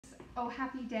Oh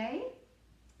Happy Day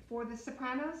for the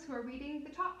sopranos who are reading the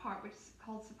top part, which is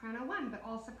called Soprano 1, but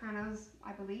all sopranos,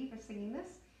 I believe, are singing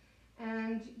this.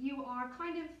 And you are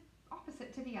kind of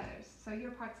opposite to the others, so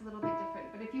your part's a little bit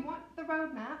different. But if you want the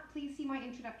roadmap, please see my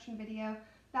introduction video.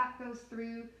 That goes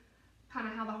through kind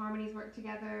of how the harmonies work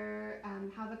together,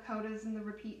 how the codas and the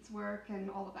repeats work, and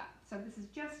all of that. So this is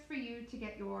just for you to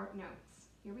get your notes.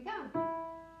 Here we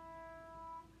go.